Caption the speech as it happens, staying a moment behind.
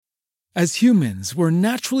As humans, we're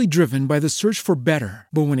naturally driven by the search for better.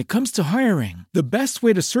 But when it comes to hiring, the best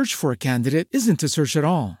way to search for a candidate isn't to search at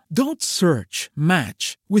all. Don't search,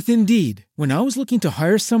 match with Indeed. When I was looking to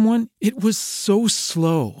hire someone, it was so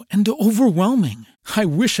slow and overwhelming. I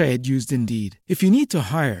wish I had used Indeed. If you need to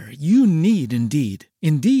hire, you need Indeed.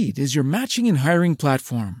 Indeed is your matching and hiring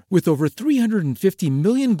platform with over 350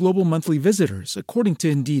 million global monthly visitors, according to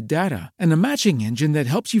Indeed data, and a matching engine that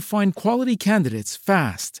helps you find quality candidates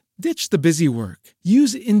fast. Ditch the busy work.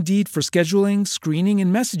 Use Indeed for scheduling, screening,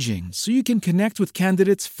 and messaging so you can connect with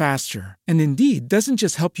candidates faster. And Indeed doesn't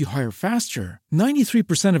just help you hire faster.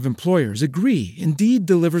 93% of employers agree Indeed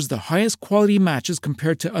delivers the highest quality matches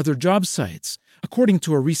compared to other job sites, according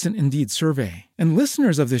to a recent Indeed survey. And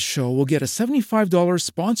listeners of this show will get a $75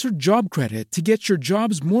 sponsored job credit to get your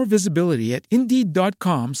jobs more visibility at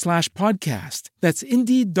Indeed.com/podcast. That's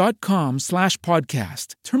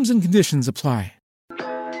Indeed.com/podcast. Terms and conditions apply.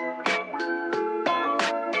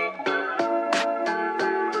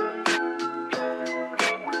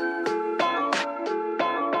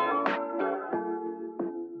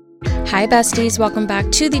 Hi besties, welcome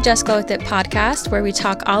back to the Just Go With It podcast, where we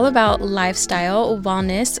talk all about lifestyle,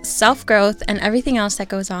 wellness, self-growth, and everything else that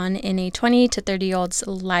goes on in a 20 to 30-year-old's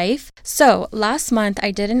life. So last month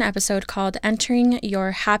I did an episode called Entering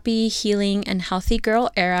Your Happy, Healing, and Healthy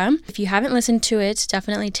Girl Era. If you haven't listened to it,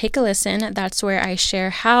 definitely take a listen. That's where I share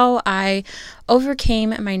how I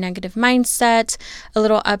overcame my negative mindset, a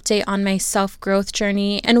little update on my self-growth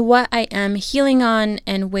journey, and what I am healing on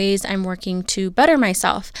and ways I'm working to better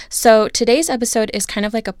myself. So today's episode is kind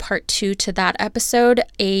of like a part 2 to that episode,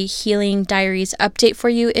 a healing diaries update for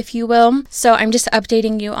you, if you will. So I'm just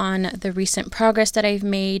updating you on the recent progress that I've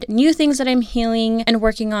made, new things that I'm healing and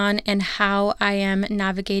working on, and how I am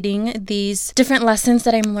navigating these different lessons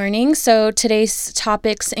that I'm learning. So today's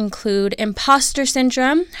topics include imposter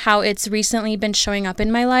syndrome, how it's recently been showing up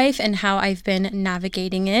in my life and how I've been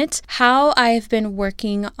navigating it, how I've been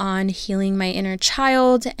working on healing my inner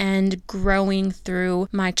child and growing through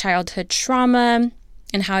my childhood trauma,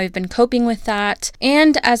 and how I've been coping with that,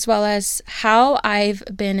 and as well as how I've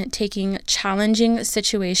been taking challenging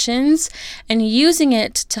situations and using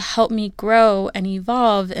it to help me grow and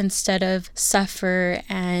evolve instead of suffer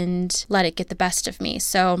and let it get the best of me.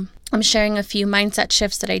 So I'm sharing a few mindset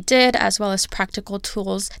shifts that I did, as well as practical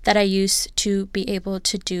tools that I use to be able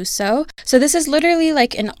to do so. So this is literally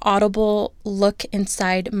like an audible look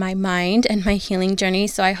inside my mind and my healing journey.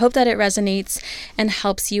 So I hope that it resonates and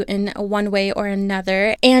helps you in one way or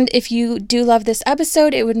another. And if you do love this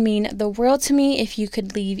episode, it would mean the world to me if you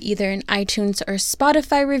could leave either an iTunes or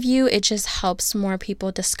Spotify review. It just helps more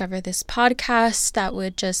people discover this podcast. That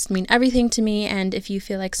would just mean everything to me. And if you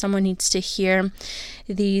feel like someone needs to hear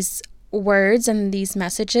these words and these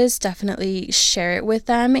messages, definitely share it with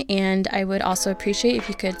them. And I would also appreciate if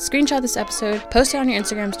you could screenshot this episode, post it on your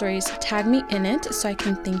Instagram stories, tag me in it so I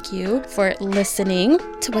can thank you for listening.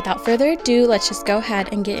 So without further ado, let's just go ahead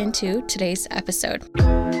and get into today's episode.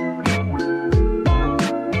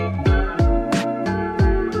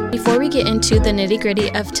 Before we get into the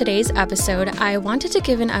nitty-gritty of today's episode, I wanted to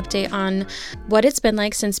give an update on what it's been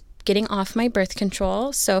like since getting off my birth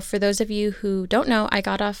control. So for those of you who don't know, I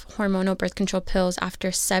got off hormonal birth control pills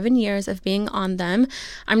after 7 years of being on them.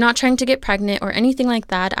 I'm not trying to get pregnant or anything like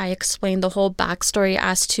that. I explained the whole backstory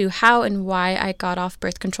as to how and why I got off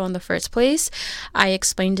birth control in the first place. I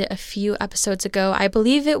explained it a few episodes ago. I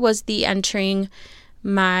believe it was the entering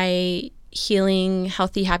my healing,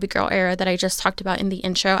 healthy, happy girl era that I just talked about in the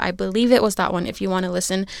intro. I believe it was that one. If you want to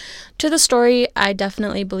listen to the story, I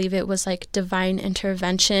definitely believe it was like divine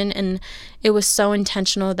intervention, and it was so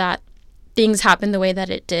intentional that things happened the way that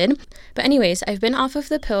it did. But anyways, I've been off of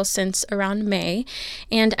the pill since around May,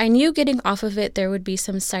 and I knew getting off of it there would be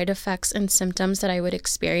some side effects and symptoms that I would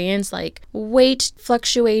experience, like weight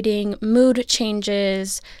fluctuating, mood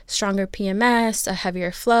changes, stronger PMS, a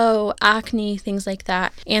heavier flow, acne, things like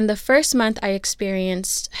that. And the first month I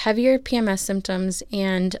experienced heavier PMS symptoms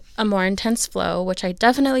and a more intense flow, which I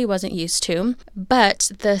definitely wasn't used to.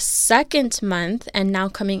 But the second month, and now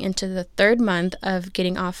coming into the third month of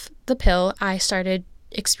getting off the pill, I started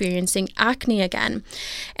experiencing acne again.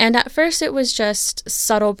 And at first it was just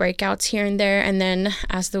subtle breakouts here and there, and then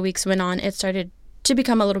as the weeks went on, it started to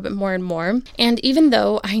become a little bit more and more. And even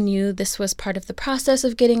though I knew this was part of the process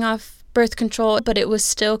of getting off birth control, but it was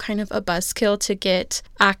still kind of a buzzkill to get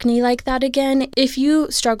acne like that again. If you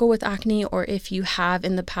struggle with acne, or if you have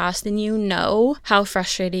in the past, then you know how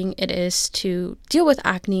frustrating it is to deal with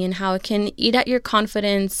acne and how it can eat at your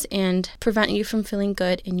confidence and prevent you from feeling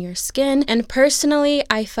good in your skin. And personally,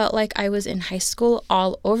 I felt like I was in high school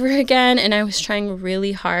all over again, and I was trying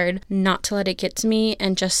really hard not to let it get to me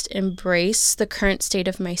and just embrace the current state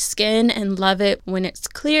of my skin and love it when it's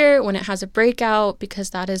clear, when it has a breakout,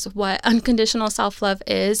 because that is what unconditional self-love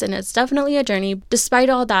is. And it's definitely a journey. Despite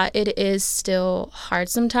all that, it is still hard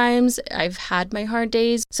sometimes. I've had my hard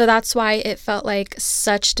days. So that's why it felt like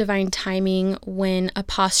such divine timing when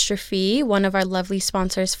Apostrophe, one of our lovely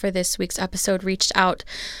sponsors for this week's episode, reached out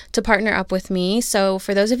to partner up with me. So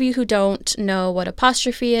for those of you who don't know what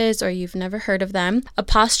Apostrophe is, or you've never heard of them,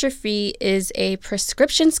 Apostrophe is a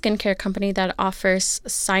prescription skincare company that offers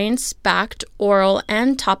science-backed oral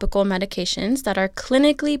and topical medications that are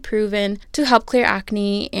clinically proven to help clear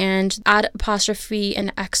acne. And at Apostrophe,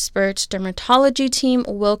 an expert dermatology team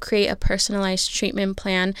will create a personalized treatment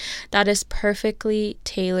plan that is perfectly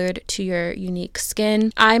tailored to your unique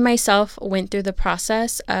skin. I myself went through the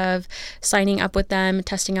process of signing up with them,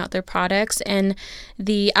 testing out their products, and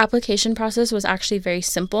the application process was actually very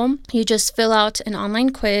simple. You just fill out an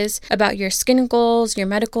online quiz about your skin goals, your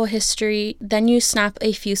medical history, then you snap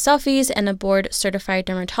a few selfies, and a board-certified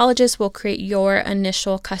dermatologist will create your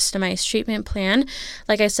initial customized treatment plan.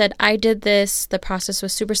 Like I said, I did this. The process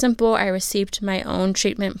was super simple. I received my own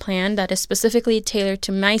treatment plan that is specifically tailored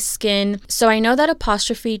to my skin. So I know that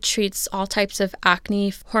Apostrophe treats all types of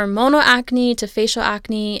acne, hormonal acne to facial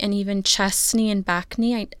acne, and even chest-knee and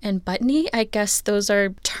back-knee and butt-knee. I guess those are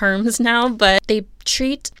terms now, but they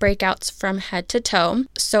treat breakouts from head to toe.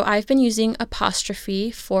 So I've been using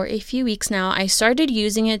Apostrophe for a few weeks now. I started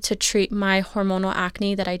using it to treat my hormonal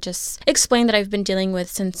acne that I just explained that I've been dealing with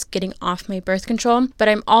since getting off my birth control, but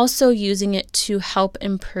I'm also using it to help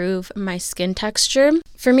improve my skin texture.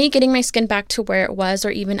 For me, getting my skin back to where it was,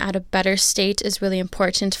 or even at a better state, is really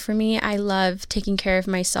important for me. I love taking care of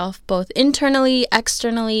myself both internally,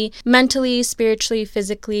 externally, mentally, spiritually,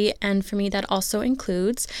 physically, and for me that also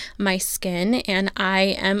includes my skin. And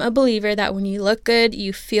I am a believer that when you look good,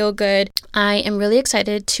 you feel good. I am really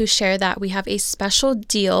excited to share that we have a special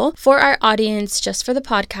deal for our audience just for the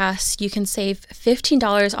podcast. You can save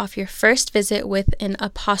 $15 off your first visit with an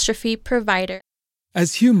Apostrophe provider.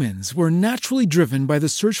 As humans, we're naturally driven by the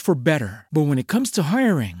search for better. But when it comes to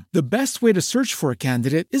hiring, the best way to search for a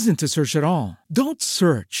candidate isn't to search at all. Don't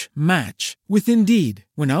search, match with Indeed.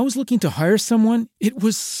 When I was looking to hire someone, it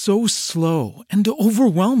was so slow and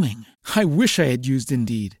overwhelming. I wish I had used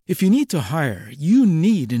Indeed. If you need to hire, you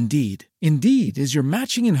need Indeed. Indeed is your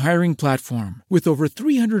matching and hiring platform with over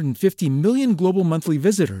 350 million global monthly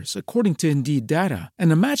visitors, according to Indeed data,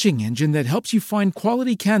 and a matching engine that helps you find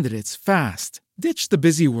quality candidates fast. Ditch the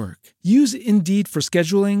busy work. Use Indeed for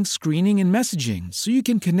scheduling, screening, and messaging so you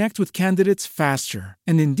can connect with candidates faster.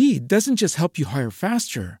 And Indeed doesn't just help you hire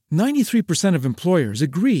faster. 93% of employers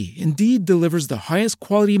agree Indeed delivers the highest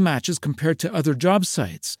quality matches compared to other job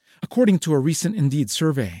sites, according to a recent Indeed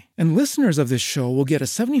survey. And listeners of this show will get a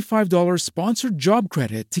 $75 sponsored job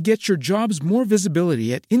credit to get your jobs more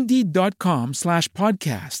visibility at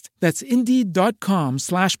Indeed.com/podcast. That's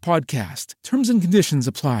Indeed.com/podcast. Terms and conditions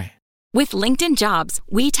apply. With LinkedIn Jobs,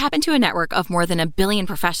 we tap into a network of more than 1 billion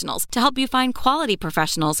professionals to help you find quality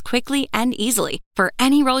professionals quickly and easily for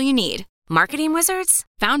any role you need. Marketing wizards?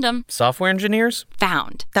 Found them. Software engineers?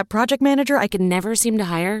 Found. That project manager I could never seem to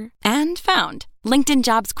hire? And found. LinkedIn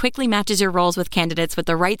Jobs quickly matches your roles with candidates with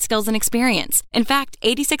the right skills and experience. In fact,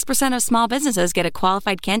 86% of small businesses get a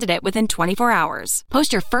qualified candidate within 24 hours.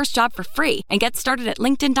 Post your first job for free and get started at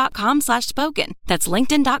linkedin.com/spoken. That's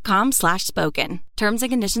linkedin.com/spoken. Terms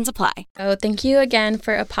and conditions apply. So thank you again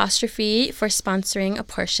for Apostrophe for sponsoring a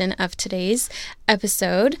portion of today's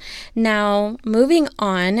episode. Now, moving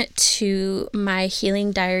on to my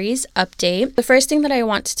Healing Diaries update. The first thing that I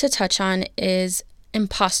want to touch on is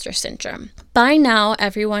imposter syndrome. By now,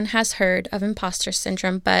 everyone has heard of imposter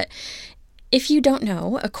syndrome, but if you don't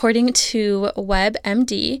know, according to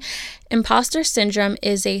WebMD, imposter syndrome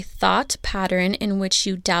is a thought pattern in which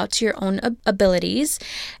you doubt your own abilities.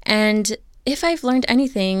 And if I've learned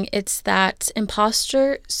anything, it's that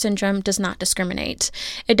imposter syndrome does not discriminate.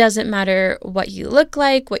 It doesn't matter what you look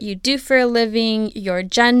like, what you do for a living, your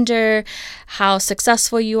gender, how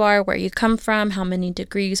successful you are, where you come from, how many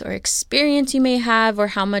degrees or experience you may have, or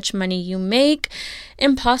how much money you make.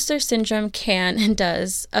 Imposter syndrome can and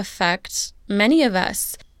does affect many of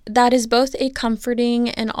us. that is both a comforting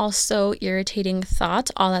and also irritating thought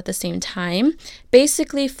all at the same time.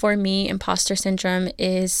 Basically, for me, imposter syndrome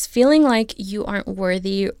is feeling like you aren't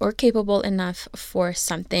worthy or capable enough for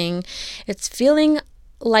something. It's feeling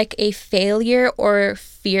like a failure or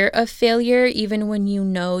fear of failure, even when you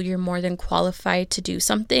know you're more than qualified to do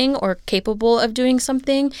something or capable of doing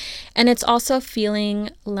something. And it's also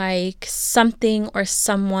feeling like something or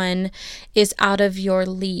someone is out of your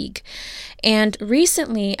league. And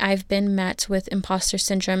recently, I've been met with imposter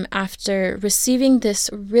syndrome after receiving this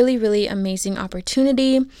really, really amazing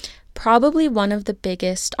opportunity, probably one of the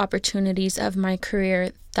biggest opportunities of my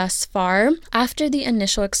career thus far. After the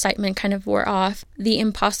initial excitement kind of wore off, the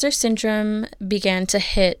imposter syndrome began to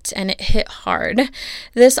hit, and it hit hard.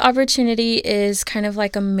 This opportunity is kind of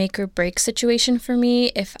like a make or break situation for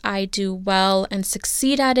me. If I do well and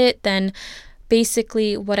succeed at it, then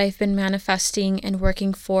basically what I've been manifesting and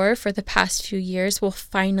working for the past few years will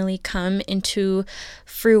finally come into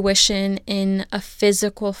fruition in a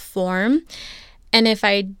physical form. And if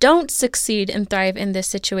I don't succeed and thrive in this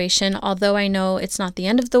situation, although I know it's not the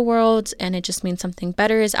end of the world and it just means something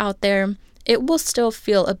better is out there, it will still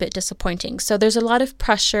feel a bit disappointing. So there's a lot of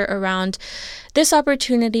pressure around this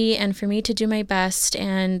opportunity and for me to do my best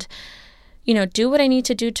and, do what I need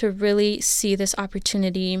to do to really see this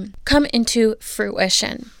opportunity come into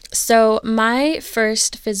fruition. So my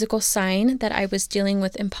first physical sign that I was dealing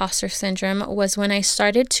with imposter syndrome was when I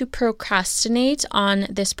started to procrastinate on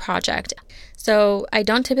this project. So I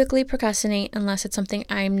don't typically procrastinate unless it's something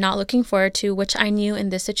I'm not looking forward to, which I knew in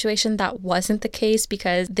this situation that wasn't the case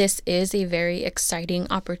because this is a very exciting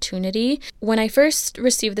opportunity. When I first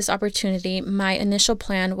received this opportunity, my initial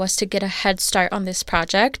plan was to get a head start on this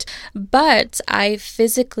project, but I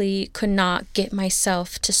physically could not get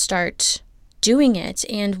myself to start doing it.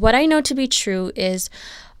 And what I know to be true is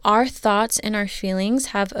our thoughts and our feelings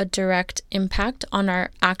have a direct impact on our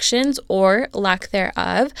actions or lack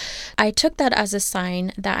thereof. I took that as a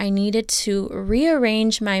sign that I needed to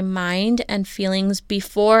rearrange my mind and feelings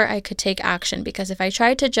before I could take action. Because if I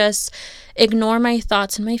tried to just ignore my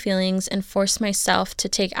thoughts and my feelings and force myself to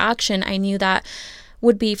take action, I knew that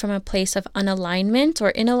would be from a place of unalignment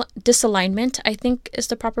or disalignment, I think is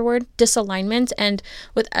the proper word, disalignment. And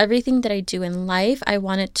with everything that I do in life, I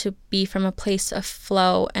want it to be from a place of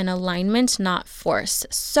flow and alignment, not force.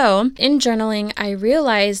 So in journaling, I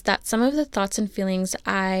realized that some of the thoughts and feelings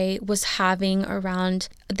I was having around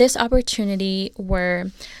this opportunity were: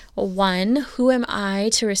 1, who am I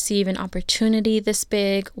to receive an opportunity this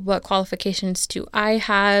big? What qualifications do I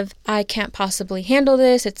have? I can't possibly handle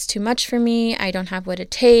this. It's too much for me. I don't have what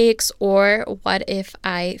it takes. Or what if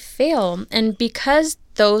I fail? And because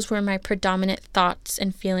those were my predominant thoughts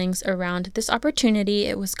and feelings around this opportunity,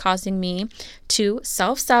 it was causing me to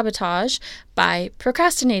self-sabotage by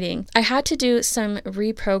procrastinating. I had to do some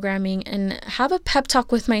reprogramming and have a pep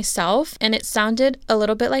talk with myself, and it sounded a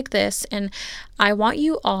little bit like this. And I want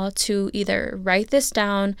you all to either write this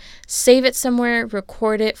down, save it somewhere,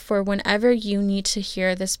 record it for whenever you need to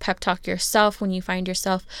hear this pep talk yourself when you find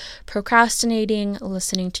yourself procrastinating,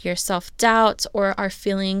 listening to your self-doubt, or are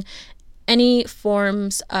feeling any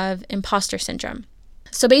forms of imposter syndrome.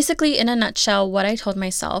 So basically, in a nutshell, what I told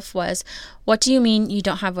myself was, what do you mean you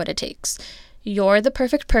don't have what it takes? You're the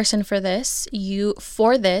perfect person for this. You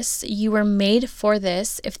were made for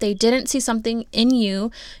this. If they didn't see something in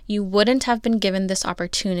you, you wouldn't have been given this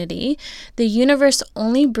opportunity. The universe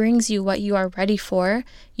only brings you what you are ready for.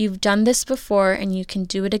 You've done this before and you can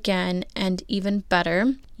do it again and even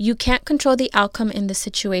better. You can't control the outcome in the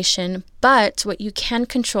situation, but what you can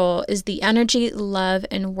control is the energy, love,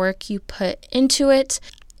 and work you put into it.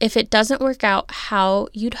 If it doesn't work out how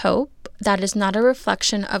you'd hope, that is not a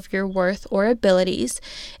reflection of your worth or abilities.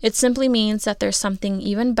 It simply means that there's something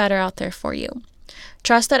even better out there for you.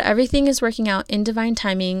 Trust that everything is working out in divine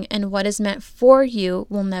timing, and what is meant for you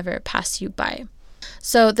will never pass you by.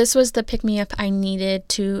 So this was the pick-me-up I needed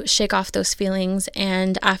to shake off those feelings.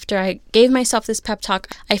 And after I gave myself this pep talk,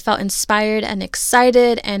 I felt inspired and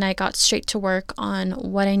excited, and I got straight to work on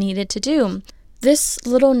what I needed to do. This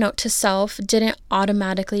little note to self didn't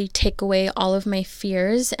automatically take away all of my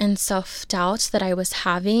fears and self-doubt that I was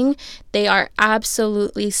having. They are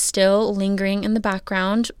absolutely still lingering in the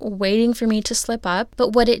background, waiting for me to slip up.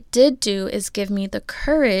 But what it did do is give me the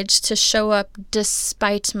courage to show up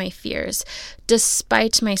despite my fears,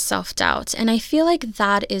 despite my self-doubt. And I feel like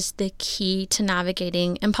that is the key to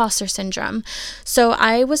navigating imposter syndrome. So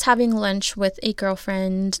I was having lunch with a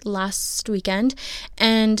girlfriend last weekend,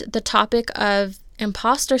 and the topic of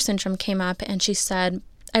imposter syndrome came up, and she said,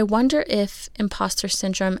 I wonder if imposter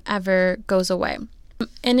syndrome ever goes away.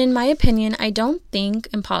 And in my opinion, I don't think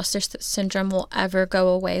imposter syndrome will ever go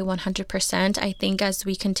away 100%. I think as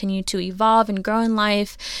we continue to evolve and grow in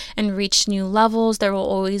life and reach new levels, there will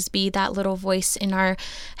always be that little voice in our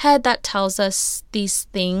head that tells us these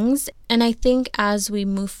things. And I think as we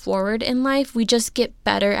move forward in life, we just get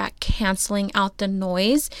better at canceling out the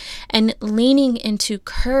noise and leaning into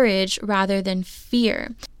courage rather than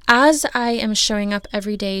fear. As I am showing up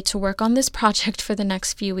every day to work on this project for the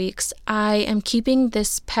next few weeks, I am keeping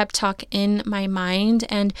this pep talk in my mind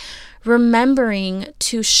and remembering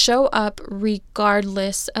to show up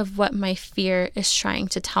regardless of what my fear is trying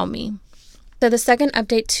to tell me. So the second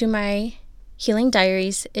update to my healing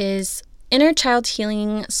diaries is inner child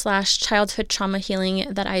healing / childhood trauma healing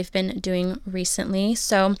that I've been doing recently.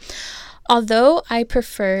 So although I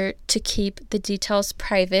prefer to keep the details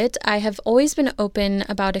private, I have always been open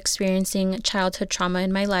about experiencing childhood trauma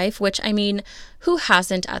in my life, which, I mean, who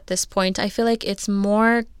hasn't at this point? I feel like it's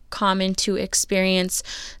more common to experience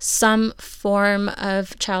some form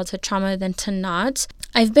of childhood trauma than to not.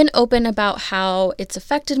 I've been open about how it's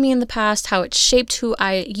affected me in the past, how it shaped who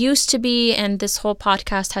I used to be, and this whole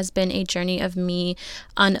podcast has been a journey of me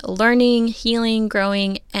unlearning, healing,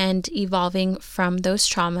 growing, and evolving from those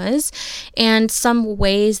traumas. And some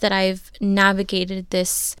ways that I've navigated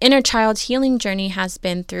this inner child healing journey has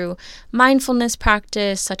been through mindfulness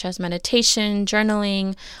practice, such as meditation,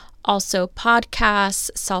 journaling, also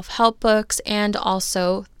podcasts, self-help books, and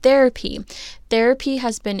also therapy. Therapy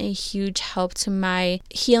has been a huge help to my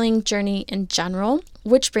healing journey in general,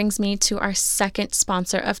 which brings me to our second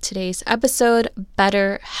sponsor of today's episode,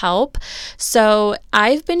 BetterHelp. So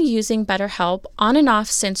I've been using BetterHelp on and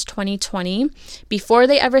off since 2020. Before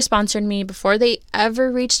they ever sponsored me, before they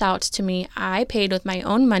ever reached out to me, I paid with my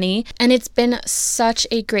own money, and it's been such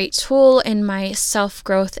a great tool in my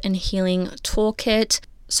self-growth and healing toolkit.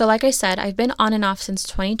 So like I said, I've been on and off since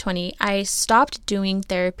 2020. I stopped doing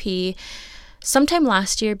therapy sometime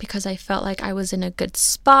last year because I felt like I was in a good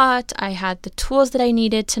spot. I had the tools that I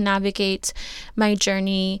needed to navigate my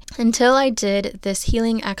journey until I did this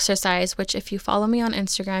healing exercise, which if you follow me on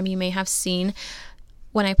Instagram, you may have seen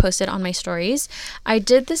when I posted on my stories. I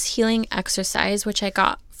did this healing exercise, which I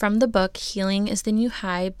got from the book Healing is the New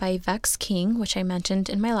High by Vex King, which I mentioned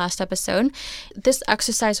in my last episode. This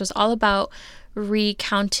exercise was all about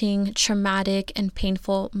recounting traumatic and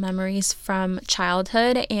painful memories from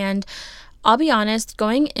childhood. And I'll be honest,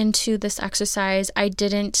 going into this exercise, I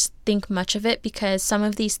didn't think much of it because some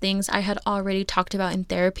of these things I had already talked about in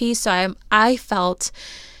therapy. So I felt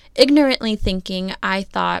ignorantly thinking, I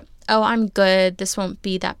thought, oh, I'm good. This won't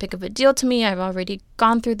be that big of a deal to me. I've already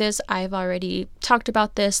gone through this. I've already talked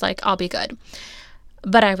about this. Like, I'll be good.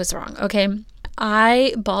 But I was wrong, okay?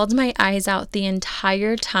 I bawled my eyes out the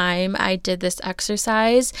entire time I did this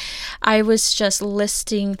exercise. I was just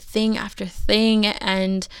listing thing after thing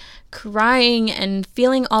and crying and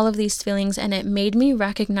feeling all of these feelings, and it made me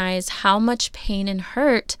recognize how much pain and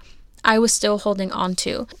hurt I was still holding on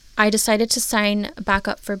to. I decided to sign back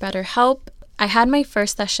up for BetterHelp. I had my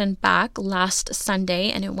first session back last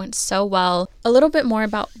Sunday and it went so well. A little bit more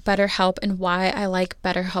about BetterHelp and why I like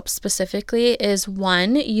BetterHelp specifically is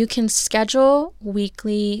 1, you can schedule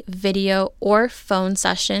weekly video or phone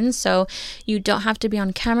sessions, so you don't have to be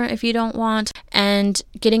on camera if you don't want, and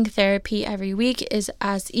getting therapy every week is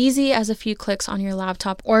as easy as a few clicks on your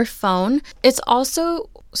laptop or phone. It's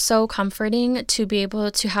also so comforting to be able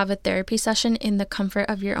to have a therapy session in the comfort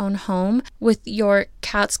of your own home with your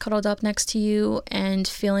cats cuddled up next to you and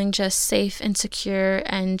feeling just safe and secure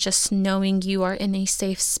and just knowing you are in a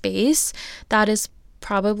safe space. That is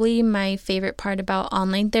probably my favorite part about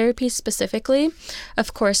online therapy specifically.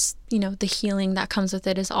 Of course, the healing that comes with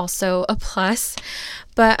it is also a plus.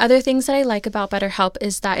 But other things that I like about BetterHelp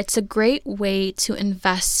is that it's a great way to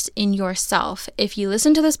invest in yourself. If you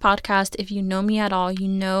listen to this podcast, if you know me at all, you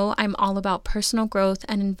know I'm all about personal growth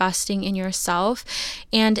and investing in yourself.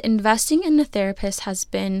 And investing in a therapist has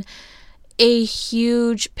been a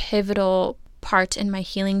huge pivotal part in my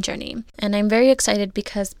healing journey. And I'm very excited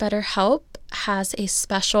because BetterHelp has a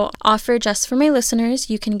special offer just for my listeners.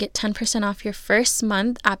 You can get 10% off your first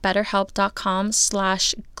month at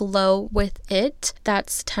betterhelp.com/glowwithit.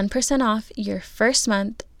 That's 10% off your first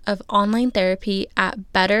month of online therapy at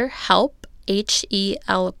BetterHelp,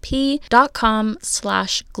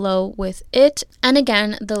 HELP.com/glowwithit. And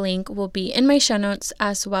again, the link will be in my show notes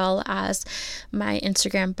as well as my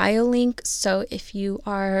Instagram bio link. So if you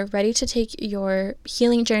are ready to take your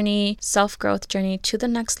healing journey, self-growth journey to the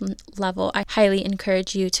next level, I highly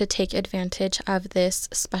encourage you to take advantage of this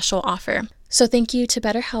special offer. So thank you to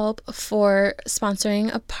BetterHelp for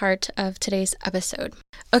sponsoring a part of today's episode.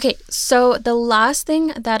 Okay, so the last thing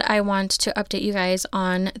that I want to update you guys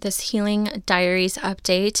on this Healing Diaries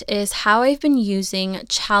update is how I've been using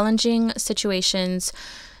challenging situations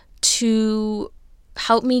to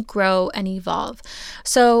help me grow and evolve.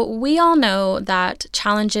 So we all know that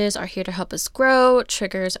challenges are here to help us grow,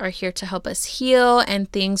 triggers are here to help us heal, and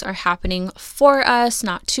things are happening for us,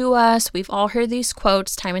 not to us. We've all heard these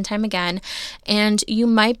quotes time and time again, and you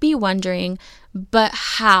might be wondering, but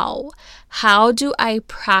how? How do I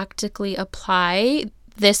practically apply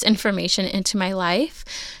this information into my life?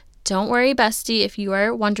 Don't worry, bestie, if you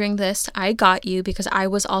are wondering this, I got you, because I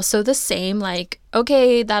was also the same. Like,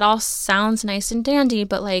 okay, that all sounds nice and dandy,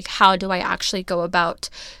 but like, how do I actually go about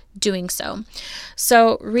doing so?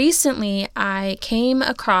 So recently I came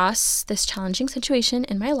across this challenging situation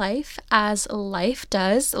in my life, as life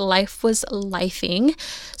does. Life was lifing.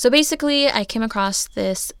 So basically I came across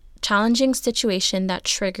this challenging situation that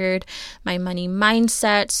triggered my money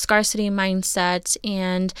mindset, scarcity mindset.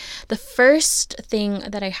 And the first thing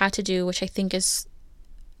that I had to do, which I think is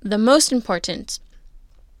the most important,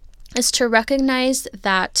 is to recognize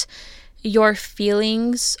that your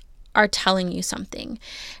feelings are telling you something.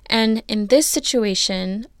 And in this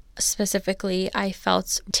situation specifically, I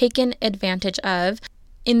felt taken advantage of.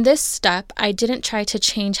 In this step, I didn't try to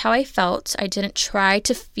change how I felt. I didn't try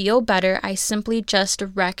to feel better. I simply just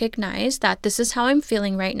recognized that this is how I'm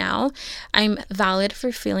feeling right now. I'm valid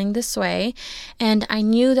for feeling this way. And I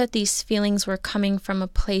knew that these feelings were coming from a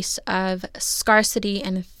place of scarcity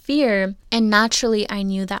and fear. And naturally, I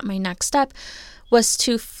knew that my next step was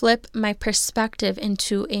to flip my perspective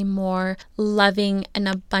into a more loving and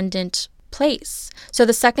abundant place. So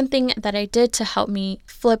the second thing that I did to help me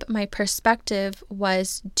flip my perspective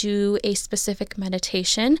was do a specific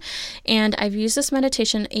meditation. And I've used this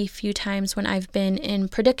meditation a few times when I've been in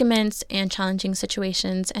predicaments and challenging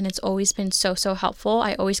situations, and it's always been so helpful.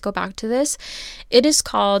 I always go back to this. It is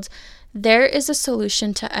called There is a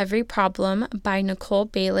Solution to Every Problem by Nicole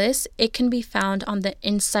Baylis. It can be found on the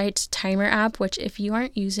Insight Timer app, which if you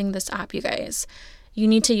aren't using this app, you guys, you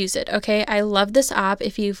need to use it, okay? I love this app.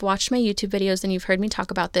 If you've watched my YouTube videos, then you've heard me talk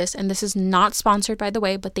about this, and this is not sponsored, by the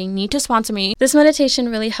way, but they need to sponsor me. This meditation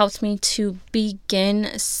really helped me to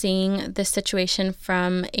begin seeing this situation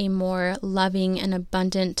from a more loving and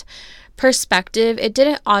abundant perspective. It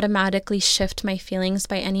didn't automatically shift my feelings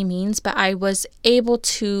by any means, but I was able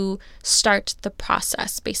to start the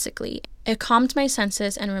process, basically. It calmed my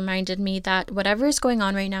senses and reminded me that whatever is going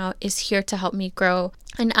on right now is here to help me grow.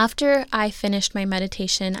 And after I finished my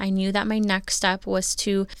meditation, I knew that my next step was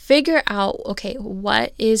to figure out, okay,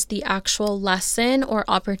 what is the actual lesson or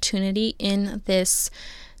opportunity in this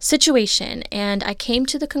situation? And I came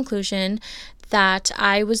to the conclusion that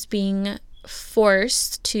I was being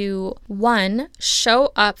forced to, one,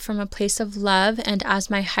 show up from a place of love and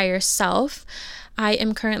as my higher self. I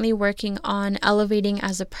am currently working on elevating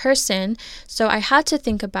as a person, so I had to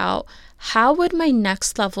think about how would my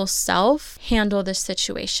next level self handle this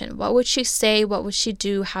situation? What would she say? What would she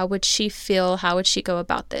do? How would she feel? How would she go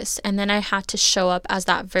about this? And then I had to show up as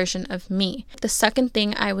that version of me. The second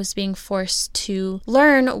thing I was being forced to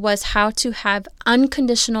learn was how to have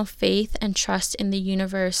unconditional faith and trust in the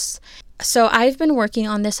universe. So I've been working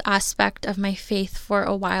on this aspect of my faith for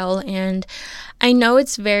a while, and I know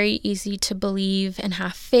it's very easy to believe and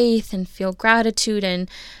have faith and feel gratitude and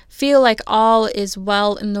feel like all is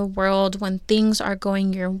well in the world when things are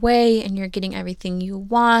going your way and you're getting everything you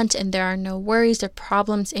want and there are no worries or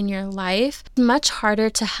problems in your life. It's much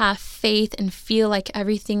harder to have faith and feel like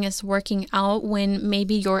everything is working out when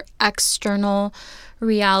maybe your external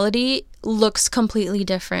reality looks completely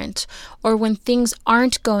different, or when things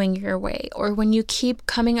aren't going your way, or when you keep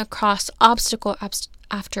coming across obstacle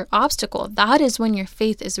after obstacle. That is when your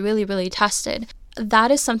faith is really tested.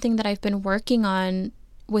 That is something that I've been working on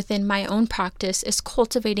within my own practice, is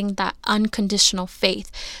cultivating that unconditional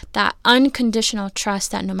faith, that unconditional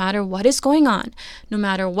trust that no matter what is going on, no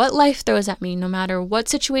matter what life throws at me, no matter what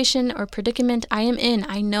situation or predicament I am in,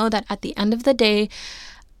 I know that at the end of the day,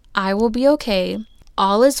 I will be okay.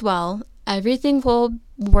 All is well. Everything will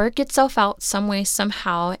work itself out some way,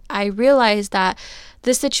 somehow. I realized that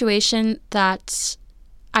this situation that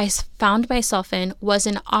I found myself in was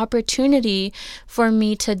an opportunity for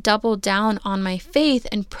me to double down on my faith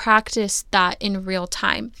and practice that in real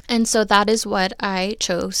time. And so that is what I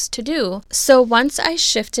chose to do. So once I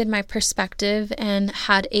shifted my perspective and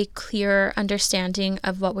had a clearer understanding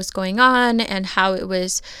of what was going on and how it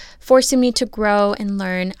was forcing me to grow and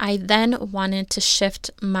learn, I then wanted to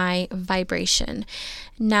shift my vibration.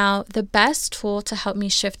 Now, the best tool to help me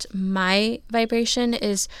shift my vibration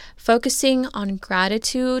is focusing on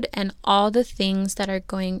gratitude and all the things that are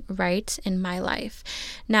going right in my life.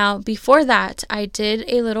 Now, before that, I did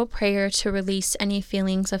a little prayer to release any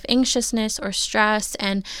feelings of anxiousness or stress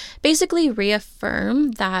and basically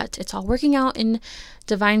reaffirm that it's all working out in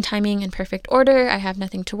divine timing and perfect order. I have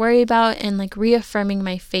nothing to worry about, and reaffirming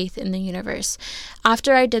my faith in the universe.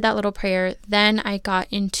 After I did that little prayer, then I got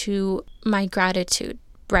into my gratitude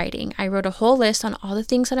writing. I wrote a whole list on all the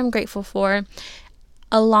things that I'm grateful for,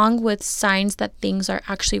 along with signs that things are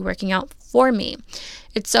actually working out for me.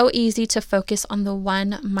 It's so easy to focus on the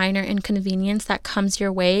one minor inconvenience that comes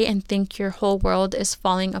your way and think your whole world is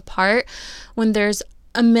falling apart when there's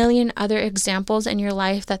a million other examples in your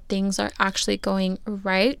life that things are actually going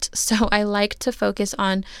right. So I like to focus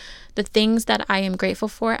on the things that I am grateful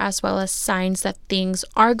for, as well as signs that things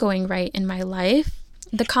are going right in my life.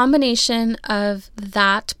 The combination of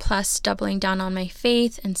that plus doubling down on my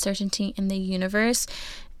faith and certainty in the universe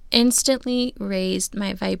instantly raised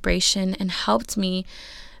my vibration and helped me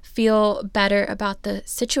feel better about the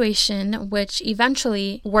situation, which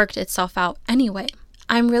eventually worked itself out anyway.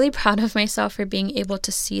 I'm really proud of myself for being able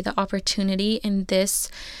to see the opportunity in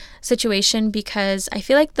this situation, because I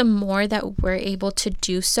feel like the more that we're able to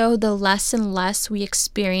do so, the less and less we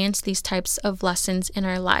experience these types of lessons in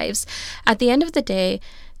our lives. At the end of the day,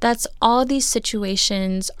 that's all these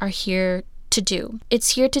situations are here to do.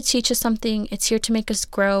 It's here to teach us something. It's here to make us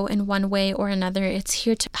grow in one way or another. It's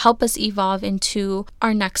here to help us evolve into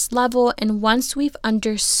our next level. And once we've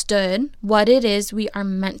understood what it is we are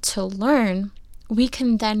meant to learn, we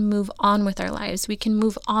can then move on with our lives. We can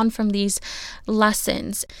move on from these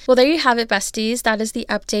lessons. Well, there you have it, besties. That is the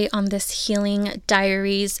update on this Healing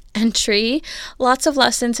Diaries entry. Lots of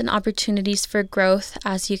lessons and opportunities for growth,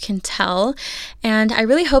 as you can tell. And I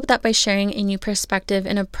really hope that by sharing a new perspective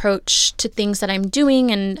and approach to things that I'm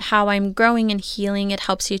doing and how I'm growing and healing, it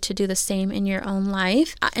helps you to do the same in your own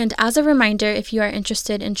life. And as a reminder, if you are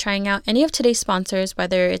interested in trying out any of today's sponsors,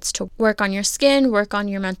 whether it's to work on your skin, work on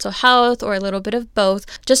your mental health, or a little bit of both.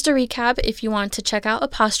 Just a recap, if you want to check out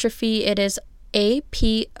Apostrophe, it is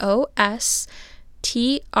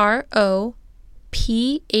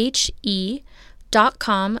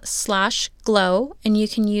apostrophe.com/glow, and you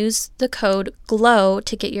can use the code GLOW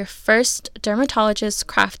to get your first dermatologist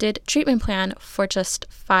crafted treatment plan for just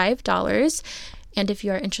 $5. And if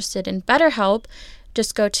you are interested in BetterHelp,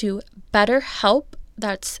 just go to BetterHelp,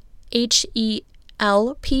 that's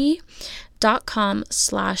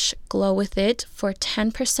HELP.com/glowwithit for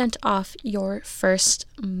 10% off your first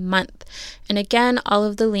month. And again, all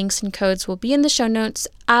of the links and codes will be in the show notes,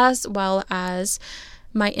 as well as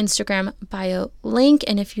my Instagram bio link.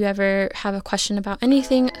 And if you ever have a question about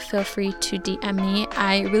anything, feel free to DM me.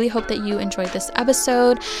 I really hope that you enjoyed this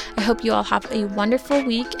episode. I hope you all have a wonderful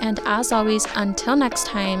week. And as always, until next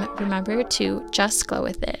time, remember to just glow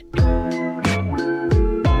with it.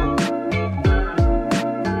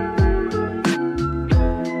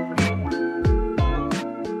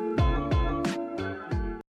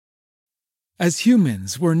 As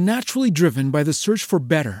humans, we're naturally driven by the search for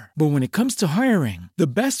better. But when it comes to hiring, the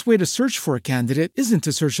best way to search for a candidate isn't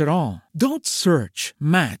to search at all. Don't search,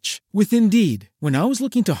 match with Indeed. When I was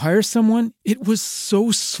looking to hire someone, it was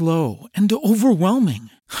so slow and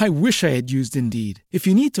overwhelming. I wish I had used Indeed. If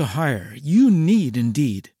you need to hire, you need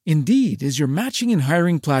Indeed. Indeed is your matching and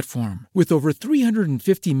hiring platform with over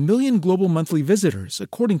 350 million global monthly visitors,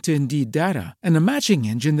 according to Indeed data, and a matching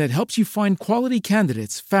engine that helps you find quality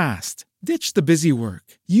candidates fast. Ditch the busy work.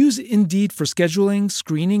 Use Indeed for scheduling,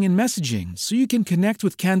 screening, and messaging so you can connect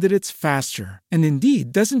with candidates faster. And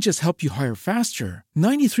Indeed doesn't just help you hire faster.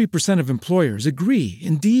 93% of employers agree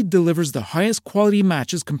Indeed delivers the highest quality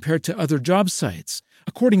matches compared to other job sites,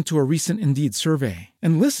 according to a recent Indeed survey.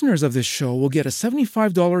 And listeners of this show will get a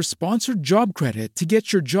 $75 sponsored job credit to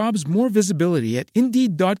get your jobs more visibility at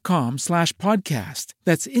Indeed.com/podcast.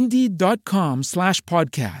 That's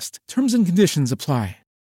Indeed.com/podcast. Terms and conditions apply.